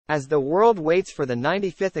As the world waits for the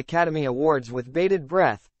 95th Academy Awards with bated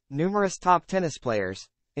breath, numerous top tennis players,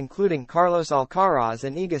 including Carlos Alcaraz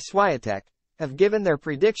and Iga Swiatek, have given their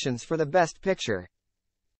predictions for the Best Picture.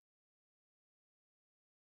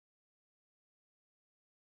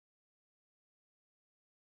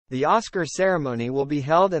 The Oscars ceremony will be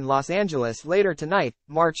held in Los Angeles later tonight,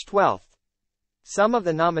 March 12. Some of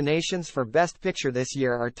the nominations for Best Picture this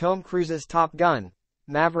year are Tom Cruise's Top Gun,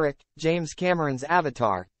 Maverick, James Cameron's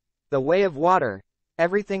Avatar, The Way of Water,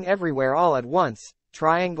 Everything Everywhere All at Once,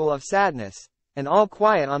 Triangle of Sadness, and All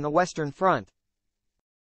Quiet on the Western Front.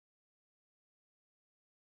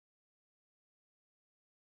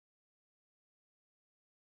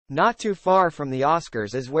 Not too far from the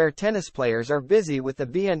Oscars is where tennis players are busy with the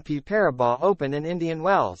BNP Paribas Open in Indian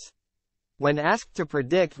Wells. When asked to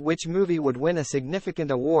predict which movie would win a significant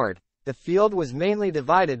award, the field was mainly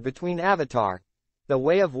divided between Avatar, The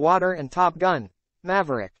Way of Water and Top Gun,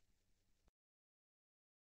 Maverick.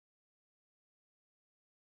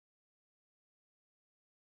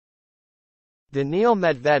 Daniil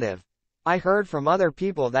Medvedev. I heard from other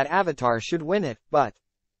people that Avatar should win it, but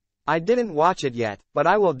I didn't watch it yet, but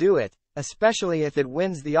I will do it, especially if it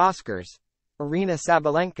wins the Oscars. Arina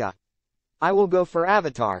Sabalenka. I will go for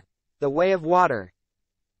Avatar, The Way of Water.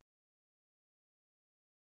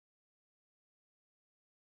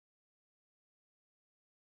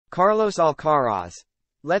 Carlos Alcaraz.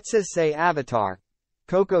 Let's just say Avatar.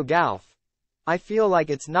 Coco Gauff. I feel like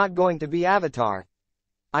it's not going to be Avatar.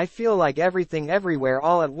 I feel like Everything Everywhere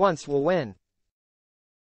All at Once will win.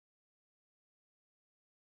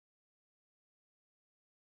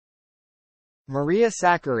 Maria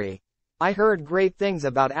Sakkari. I heard great things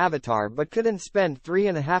about Avatar but couldn't spend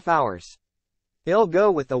 3.5 hours. I'll go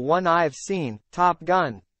with the one I've seen, Top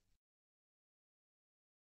Gun.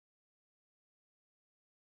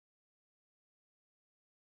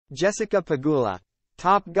 Jessica Pegula.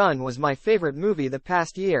 Top Gun was my favorite movie the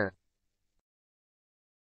past year.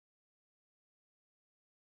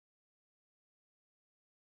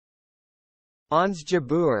 Ons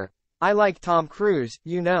Jabeur. I like Tom Cruise,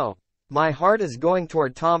 you know. My heart is going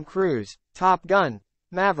toward Tom Cruise, Top Gun,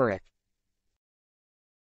 Maverick.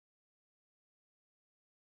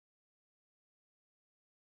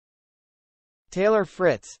 Taylor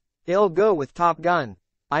Fritz. I'll go with Top Gun.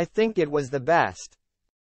 I think it was the best.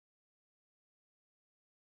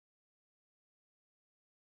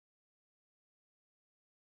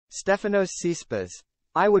 Stefanos Tsitsipas.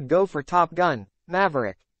 I would go for Top Gun,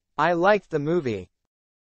 Maverick. I liked the movie.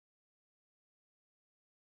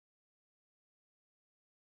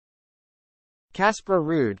 Casper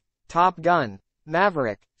Ruud. Top Gun,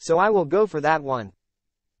 Maverick, so I will go for that one.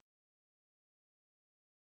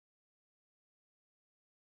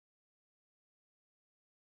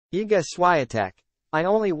 Iga Swiatek. I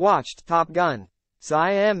only watched Top Gun, so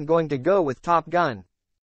I am going to go with Top Gun.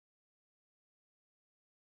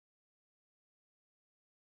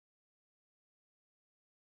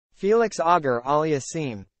 Felix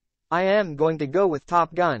Auger-Aliassime. I am going to go with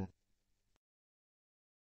Top Gun.